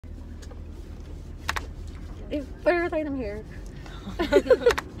Pareho tayo ng hair.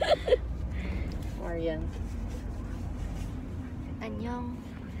 Marian. Annyeong.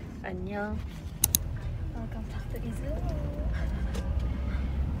 Annyeong. Welcome back to Izu.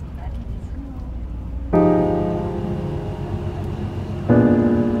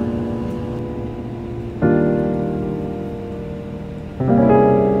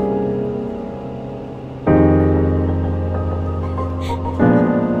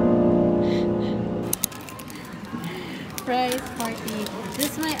 Rice party.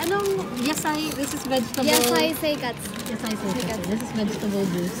 This is my, yasai, this is vegetable. Yasai seikatsu. Yasai seikatsu. This is vegetable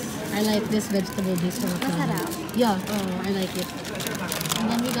juice. I like this vegetable juice from Masarap. Yeah, I like it. And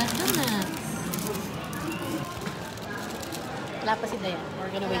then we got donuts. Wala pa si Dayan.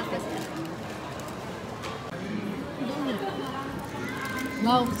 We're gonna wait for it.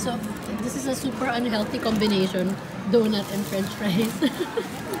 Wow, so this is a super unhealthy combination. Donut and french fries.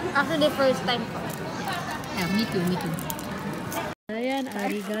 Actually, first time ko. Yeah, me too, me too. Ayan,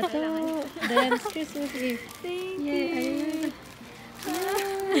 arigato. Dance Christmas Eve. Thank you.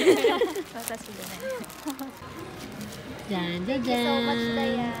 Jan, jan, Thank you so much, jan.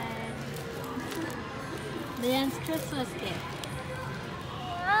 Dayan. Dayan's Christmas gift.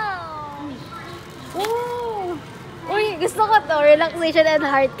 Wow! Oh! Uy, gusto ko to. Relaxation and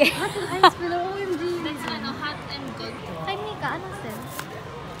heart care. Ice below, OMG. That's hot and good. Kay Mika, anong sense?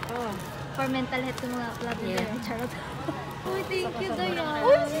 Oh. For mental health yung mga love Yeah. yeah. Charot. Uy, thank you, Dayan.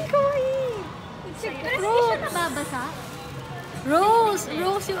 Uy, si Koi! Rose! Babasa? Rose!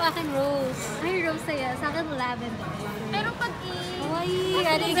 Rose yung akin, Rose. Ay, rose sa'yo. Sa akin, lavender. Pero pag Uy,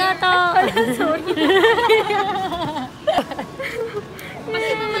 arigato! Sorry. Pag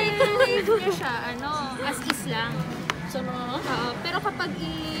i-microwave niya siya, as is lang. So, no? Pero kapag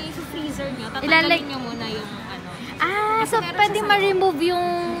i-freezer niyo, Ilalagay- tatanggalin niyo muna yung So meron pwede siya sa- ma-remove yung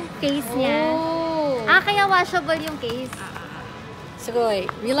case niya. Oh! Kaya washable yung case. Sugoy.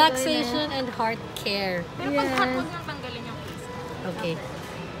 Relaxation and heart care. Pero pag hot, huwag niyong tanggalin yung piece. Okay.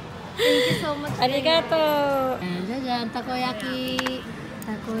 Thank you so much. Arigato! Ayan, dyan, takoyaki.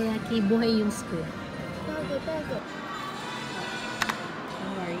 Takoyaki, buhay yung squid. Tago.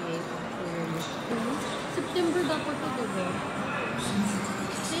 September dapat ito, diba?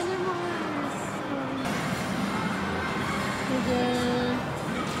 Taylor mo nga. Ayan.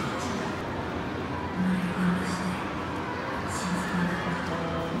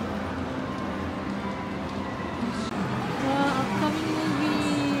 Upcoming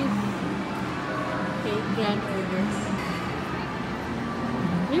movies. Okay, grand order.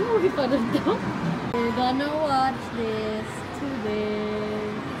 May movie pa doon daw. We're gonna watch this today.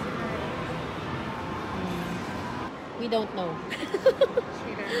 We don't know.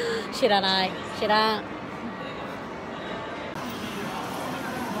 Shiranai. Shirang.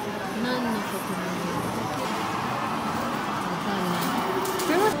 None of it.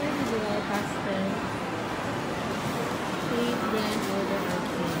 Pero pastel. Same brand order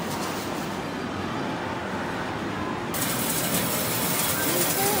arcade.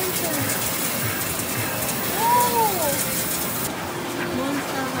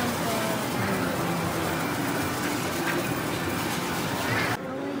 Monster Hunter.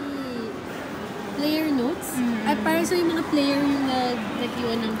 Player notes? At parang so yung mga player yung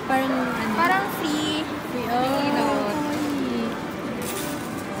nag-iwan ng parang ano? Parang free. Free note. Kawaii.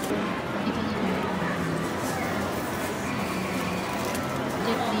 Ito na yun.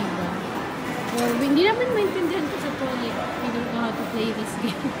 Jet Diva. Or hindi naman maintindihan ko sa to. Like, I don't know how to play this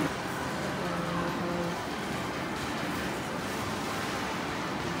game.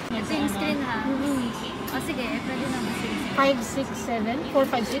 Ito yung screen ha. Sige, pwede naman sige. 5, 6, 7? 4,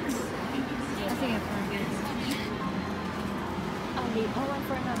 5, 6? Sige, pwede. One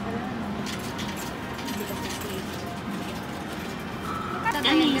for another.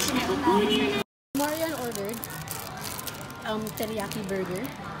 Marian ordered teriyaki burger.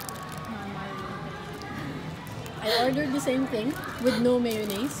 I ordered the same thing with no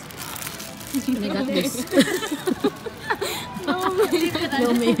mayonnaise. And I got this.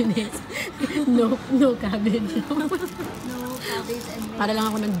 No mayonnaise. No cabbage. No cabbage and Para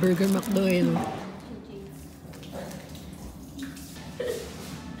lang ako nag-burger McDo eh, no?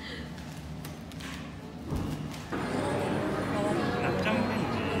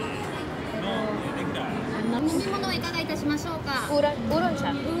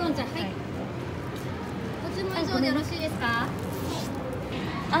 Uroncha.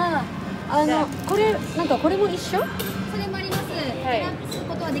 これ、なんかこれも一緒？それもあります。選ぶ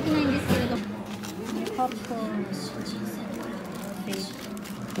ことはできないんですけれども。ポップコーン、フェイク、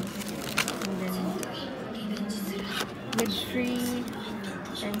and then with free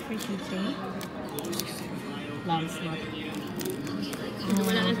and free shipping. Lancelot.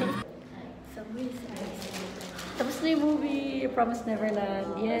 Tapos na yung movie, Promised Neverland.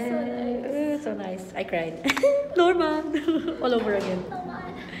 Yeah. So nice. I cried. Norma. All over again.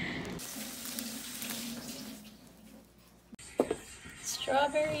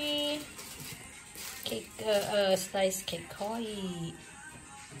 Strawberry cake, sliced cake. Koi.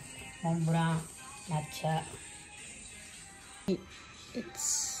 Mombra. Matcha.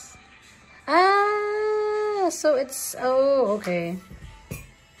 It's... so it's... Oh, okay.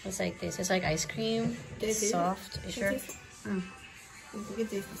 It's like this. It's like ice cream. It's soft. Are you sure?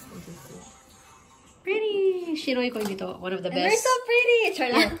 Pretty! Shiroi ko dito. One of the best. You're so pretty!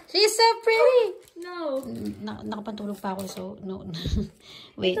 She's so pretty! No. Nakapantulog pa ako, so no.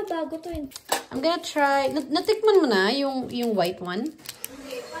 Wait. Ito bago to yun. I'm gonna try. Natikman mo na yung white one?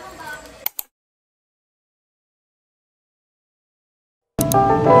 Okay, parang bago.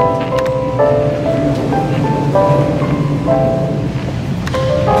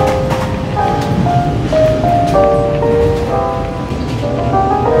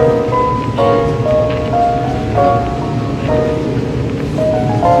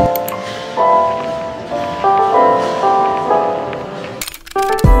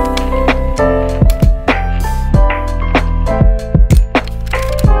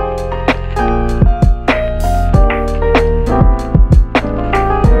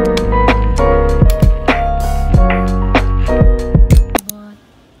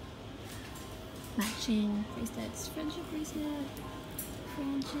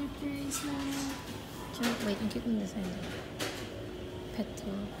 Wait, ang cute ng design.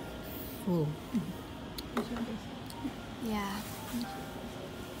 Petal. Oh. Yeah.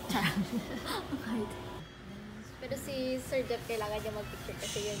 Pero si Sir Jeff kailangan niya mag-picture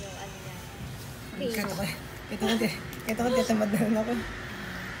kasi yun yung ano niya. Ito ko titamad na rin ako.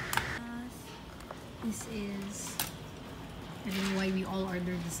 This is... I don't know why we all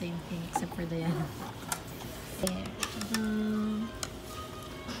ordered the same thing except for Diana. There.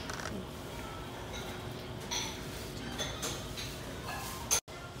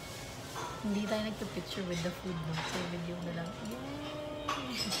 Hindi tayo nagpa-picture with the food, no? So, video na lang. Yay!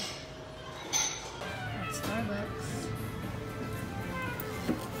 At Starbucks.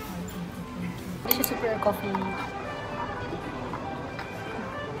 This is super coffee.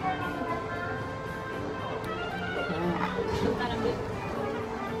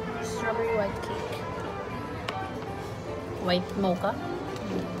 Strawberry white cake. White mocha.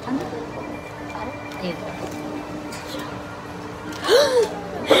 Ano? Ayun.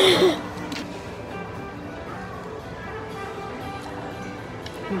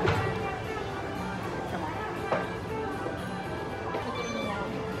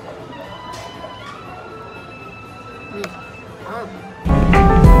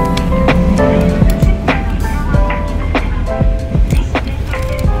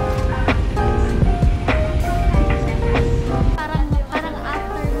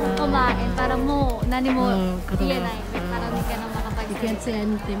 You can't say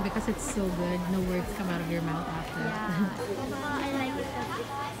anything because it's so good. No words come out of your mouth after. Yeah. I like it.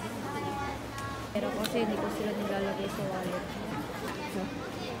 Pero kasi hindi ko sila nilalagay sa wallet.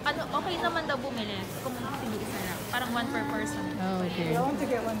 Ano, okay naman daw bumili. Kung hindi isa lang. Parang one per person. Oh, okay. I want to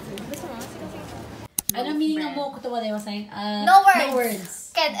get one too. Ano meaning mo kung what I was saying? No words. No words.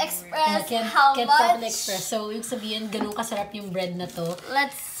 Can't express Can't much. properly express. So, yung sabihin, ganun kasarap yung bread na to.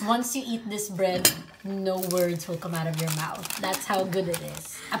 Let's... Once you eat this bread, no words will come out of your mouth. That's how good it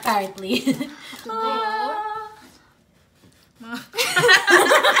is. Apparently.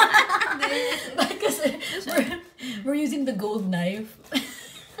 Kasi we're using the gold knife.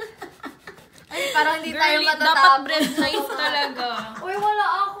 Ay, parang hindi tayo Girl, matatapos. dapat bread knife talaga. Uy, wala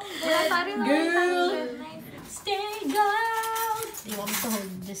akong bread. Girl, stay gold. You want me to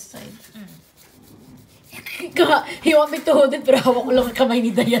hold this side? You want me to hold it, pero hawak ko lang ang kamay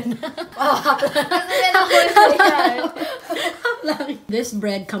ni Diana. Kasi yan ako yan. This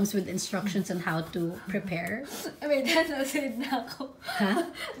bread comes with instructions on how to prepare. Wait, nosebleed na ako. Huh?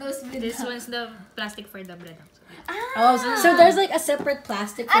 Nosebleed This na. one's the plastic for the bread. Oh, so there's like a separate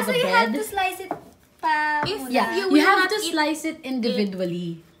plastic for So the you bread. have to slice it pa If- muna. Yeah, You you will have not to eat slice it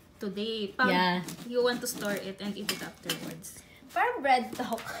individually. Today, pag Yeah. you want to store it and eat it afterwards. Parang bread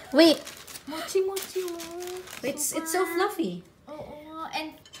talk. Wait, Mochi-mochi mo. it's so fluffy. Oo,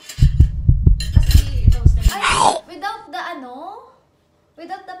 and Kasi ito, ay, without the ano?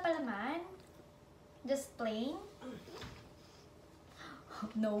 Without the palaman? Just plain?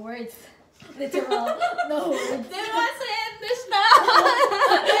 No words. Literal. No words. Diba sa English na?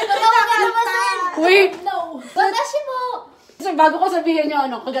 Totoo ka naman sir. Wait. No. Watashi mo. So bago ko sabihin niyo,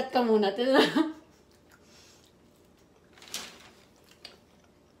 kagat ka muna.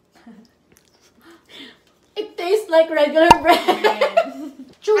 like regular bread.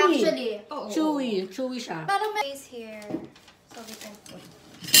 Chewy. Actually. Chewy siya. Parang may face here. So we can put.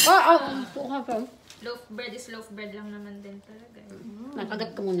 Loaf bread is loaf bread lang naman din talaga.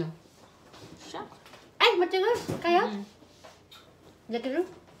 Nakagat ka muna. Siya. Ay, matigas. Kaya? Jatulo?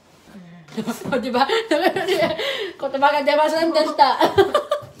 O, diba? Kung tabakan, diba? Sandals ta.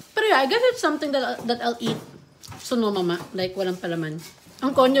 Pero yeah, I guess it's something that I'll eat. Sono mama. Like, walang palaman.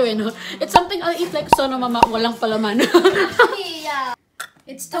 Ang konyo eh, no? It's something I'll eat like sono mama, walang palaman. Actually, yeah.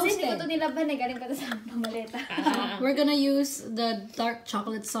 It's Kasi hindi ko ito nilaban eh. Galing pa ito sa pamaleta. We're gonna use the dark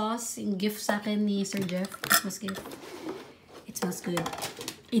chocolate sauce in gift sa akin ni Sir Jeff. Christmas gift. It smells good.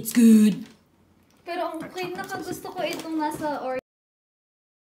 It's good. Pero ang pinaka gusto ko itong nasa